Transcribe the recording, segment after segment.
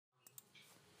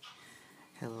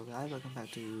Hello guys, welcome back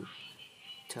to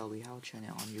Tell Me How channel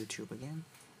on YouTube again.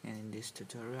 And in this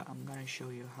tutorial I'm gonna show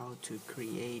you how to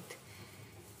create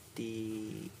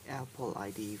the Apple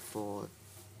ID for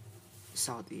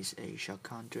Southeast Asia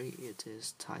country. It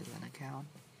is Thailand account,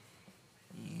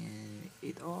 and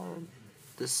it all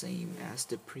the same as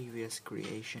the previous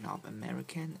creation of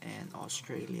American and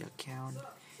Australia account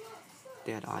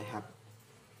that I have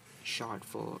shot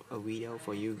for a video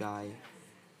for you guys.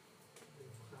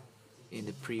 In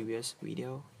the previous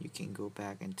video, you can go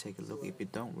back and take a look if you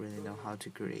don't really know how to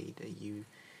create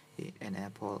an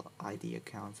Apple ID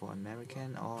account for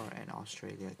American or an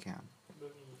Australia account.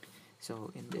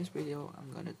 So in this video, I'm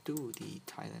gonna do the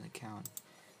Thailand account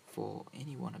for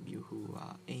any one of you who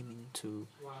are aiming to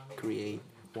create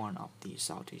one of the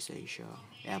Southeast Asia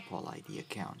Apple ID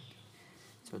account.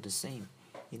 So the same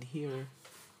in here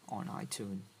on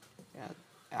iTunes at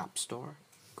App Store,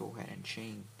 go ahead and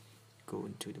go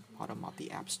into the bottom of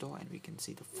the App Store and we can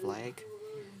see the flag.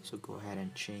 So go ahead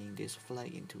and change this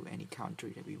flag into any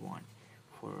country that we want.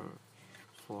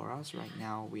 For us right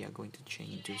now, we are going to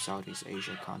change into Southeast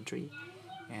Asia country,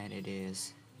 and it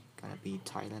is gonna be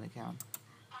Thailand account.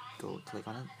 Go click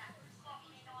on it.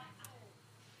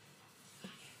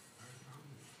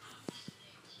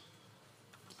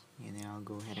 And now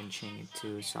go ahead and change it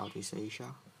to Southeast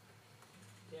Asia.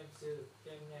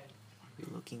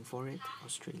 We're looking for it.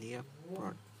 Australia,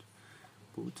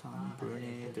 Bhutan,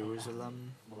 Brunei,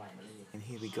 Jerusalem, and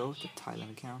here we go, the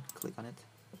Thailand account. Click on it.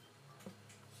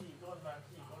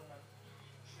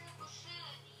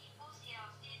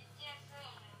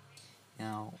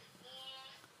 Now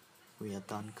we are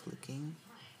done clicking,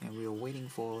 and we are waiting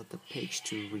for the page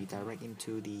to redirect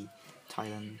into the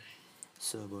Thailand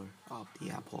server of the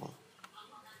Apple.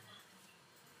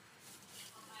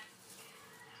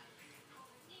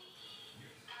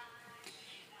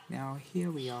 Now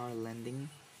here we are landing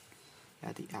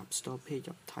at the App Store page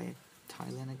of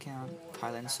Thailand account,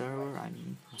 Thailand server.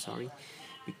 I'm sorry,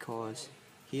 because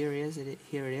here it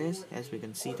is. As we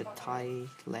can see the Thai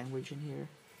language in here.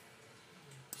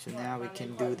 So now we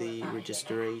can do the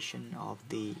registration of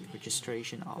the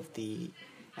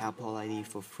Apple ID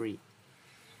for free.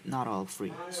 Not all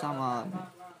free. Some are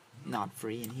not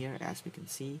free in here, as we can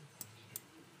see.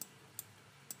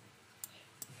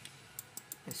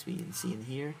 As we can see in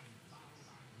here,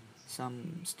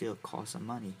 some still cost some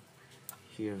money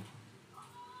here.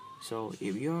 So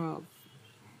if you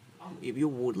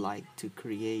would like to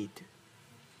create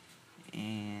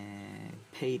a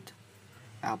paid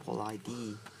Apple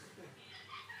ID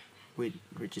with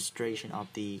registration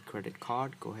of the credit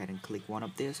card, go ahead and click one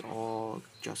of this, or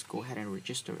just go ahead and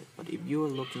register it. But if you're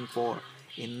looking for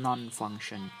a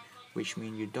non-function, which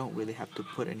means you don't really have to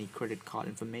put any credit card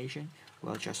information,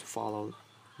 well, just follow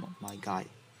my guide.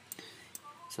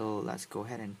 So let's go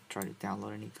ahead and try to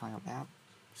download any kind of app.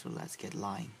 So let's get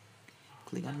Line.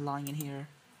 Click on Line in here.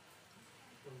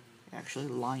 Actually,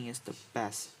 Line is the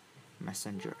best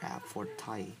messenger app for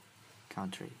Thai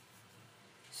country.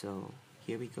 So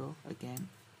here we go again.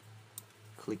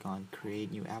 Click on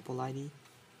Create New Apple ID.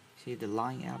 See, the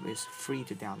Line app is free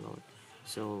to download.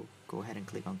 So go ahead and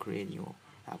click on Create New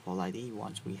Apple ID.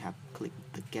 Once we have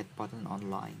clicked the Get button on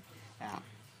Line app,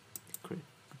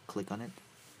 click on it.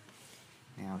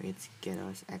 Now it's get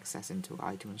us access into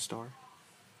iTunes Store.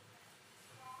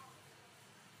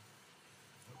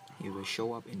 It will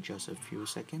show up in just a few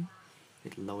seconds.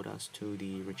 It load us to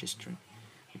the registration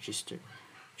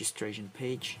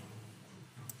page.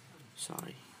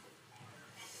 Sorry.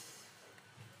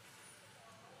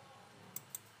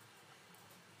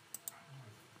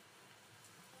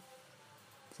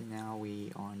 So now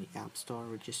we on the App Store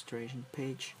registration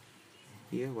page.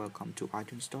 Here, welcome to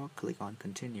iTunes Store. Click on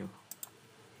Continue.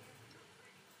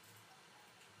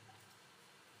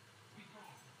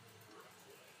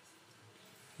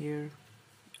 Here,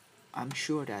 I'm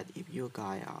sure that if you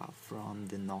guys are from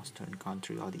the northern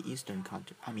country or the eastern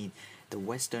country, I mean the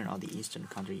western or the eastern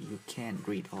country, you can't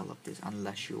read all of this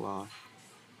unless you are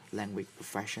language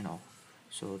professional.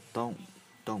 So don't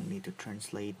need to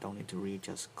translate, don't need to read,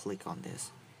 just click on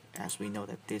this, as we know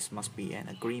that this must be an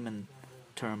agreement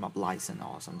term of license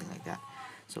or something like that.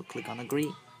 So click on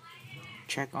Agree,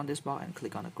 check on this box and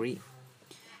click on Agree.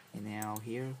 And now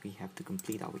here we have to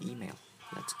complete our email.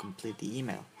 Let's complete the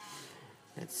email.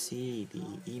 Let's see,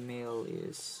 the email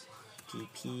is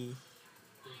dpt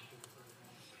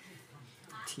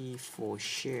for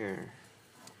share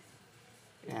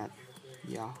at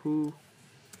yahoo.com.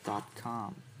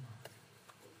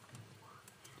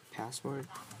 Password.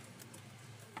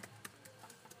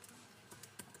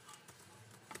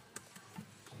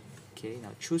 Okay,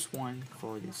 now choose one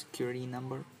for the security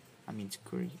number.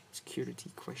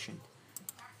 security question.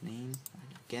 Name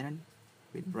again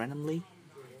with randomly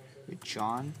with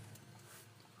John,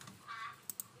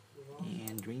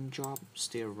 and dream job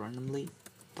still randomly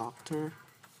doctor,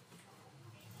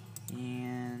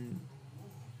 and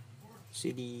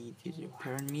city did your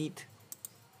parent meet?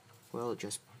 Well,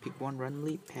 just pick one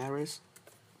randomly. Paris.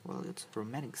 Well, it's a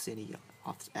romantic city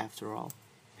after all.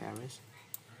 Paris.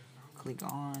 Click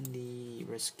on the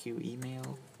rescue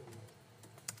email.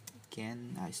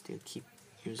 Again, I still keep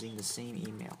using the same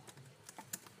email.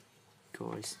 Of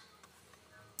course,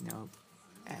 nope,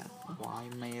 at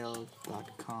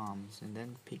ymail.com, and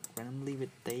then pick randomly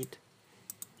with date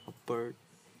of birth,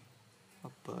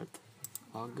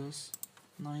 August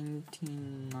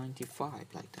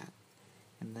 1995, like that,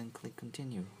 and then click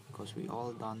continue. Because we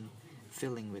all done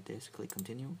filling with this. Click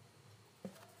continue.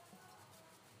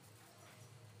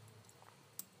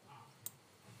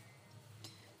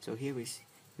 So here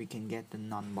we can get the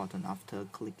none button after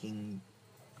clicking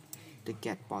the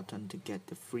get button to get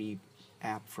the free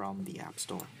app from the App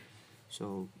Store.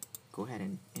 So go ahead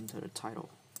and enter the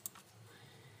title.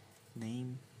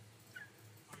 Name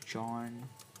John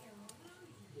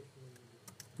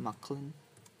Macklin.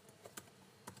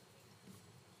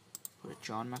 Put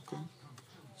John Macklin.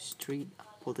 Street,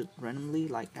 put it randomly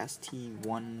like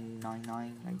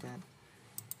ST199, like that.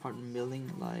 Apartment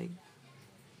building like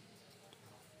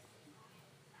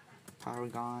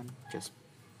Paragon, just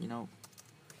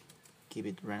keep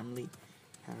it randomly.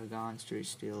 Paragon Street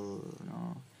still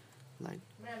like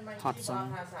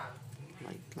Hudson,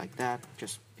 like that.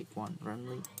 Just pick one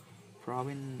randomly.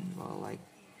 Province, well, like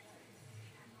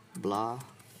blah.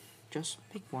 Just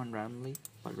pick one randomly,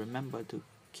 but remember to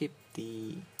keep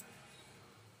the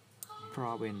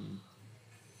province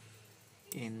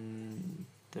in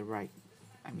the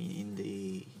in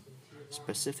the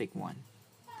specific one.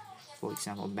 For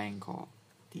example, Bangkok,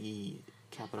 the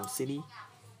capital city,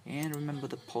 and remember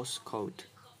the postcode.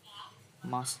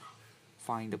 Must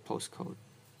find the postcode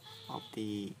of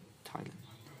the Thailand.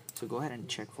 So go ahead and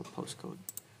check for postcode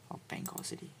of Bangkok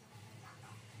city.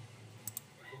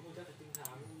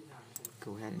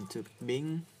 Go ahead into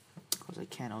Bing, because I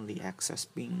can only access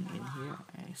Bing in here.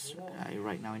 I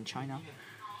right now in China.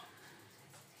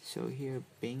 So here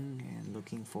Bing, and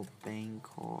looking for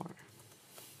Bangkok.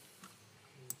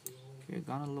 We're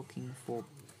gonna looking for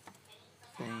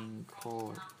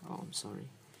Bangkok. Oh, I'm sorry.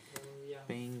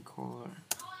 Bangkok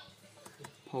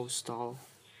postal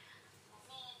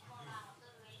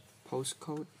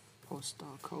postcode,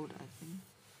 postal code, I think.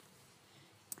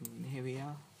 And here we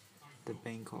are, the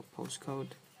Bangkok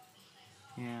postcode.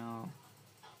 Now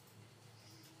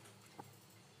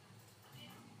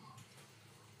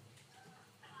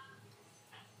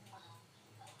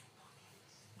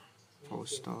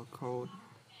postal code.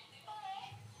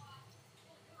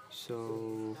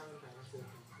 So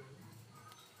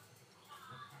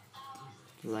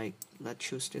like, let's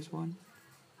choose this one,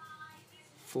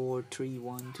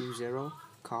 43120.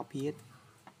 Copy it,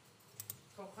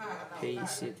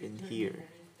 paste it in here.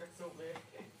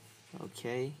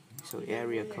 Okay, so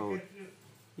area code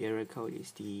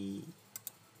is the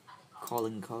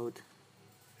calling code.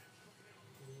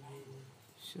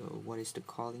 So what is the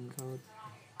calling code?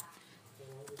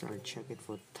 Try to check it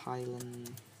for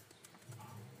Thailand.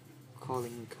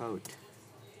 Calling code,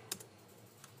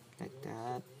 like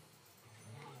that,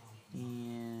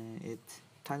 and it's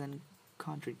Thailand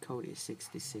country code is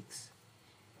 66.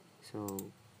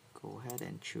 So go ahead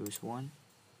and choose one,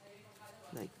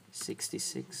 like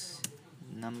 66,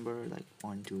 number like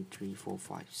 1 2 3 4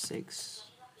 5 6,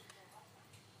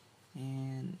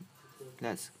 and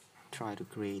let's try to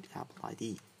create Apple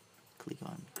ID. Click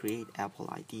on create Apple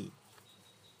ID.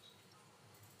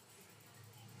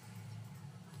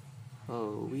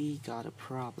 Oh, we got a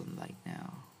problem right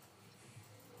now.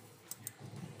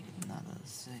 Another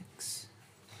 6.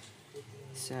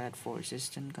 Set for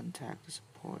assistant, contact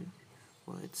support.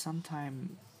 Well, it's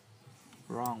sometime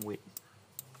wrong with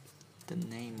the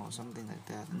name or something like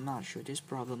that. I'm not sure. This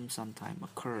problem sometime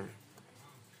occur.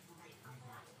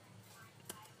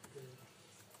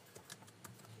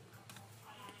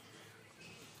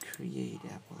 Create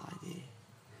Apple ID.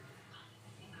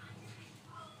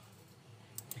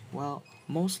 Well,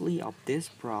 mostly of this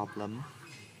problem,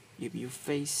 if you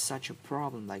face such a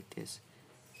problem like this,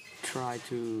 try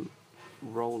to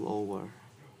roll over.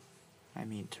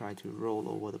 Try to roll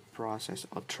over the process,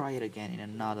 or try it again in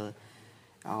another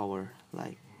hour,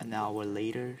 like an hour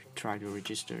later. Try to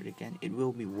register it again. It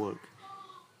will be work,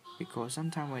 because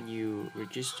sometimes when you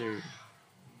register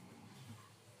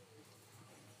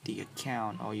the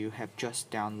account, or you have just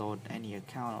download any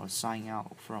account or sign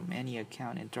out from any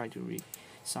account and try to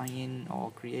sign in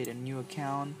or create a new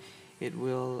account, it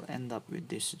will end up with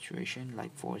this situation.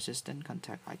 Like for assistance,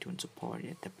 contact iTunes support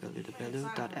at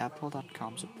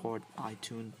www.apple.com support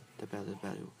iTunes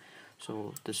www.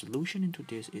 So the solution into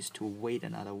this is to wait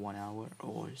another 1 hour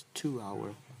or 2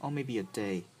 hour or maybe a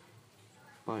day,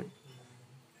 but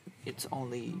it's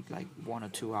only like 1 or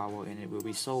 2 hour and it will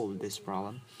resolve this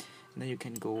problem. And then you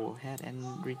can go ahead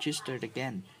and register it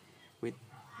again. With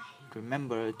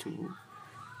remember to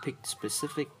pick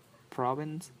specific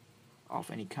province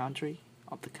of any country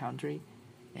of the country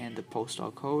and the postal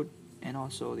code and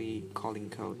also the calling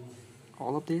code.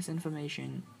 All of this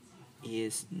information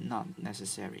is not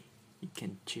necessary. You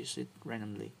can choose it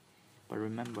randomly. But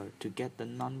remember, to get the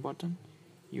none button,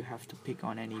 you have to pick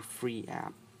on any free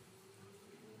app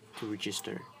to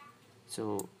register.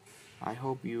 So I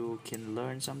hope you can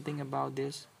learn something about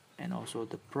this and also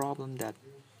the problem that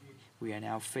we are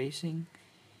now facing,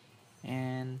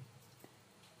 and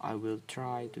I will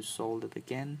try to solve it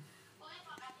again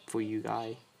for you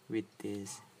guys with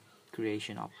this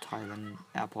creation of Thailand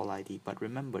Apple ID. But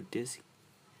remember, this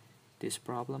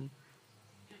problem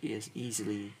is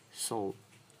easily solved.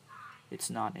 It's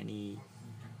not any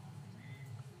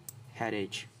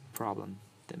headache problem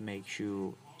that makes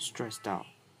you stressed out.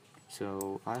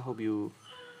 So I hope you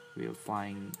will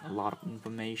find a lot of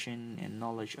information and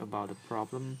knowledge about the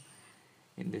problem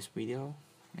in this video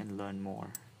and learn more.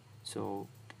 So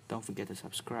don't forget to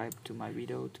subscribe to my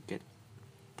video to get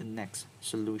the next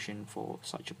solution for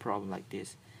such a problem like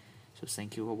this. So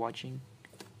thank you for watching.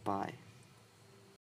 Bye.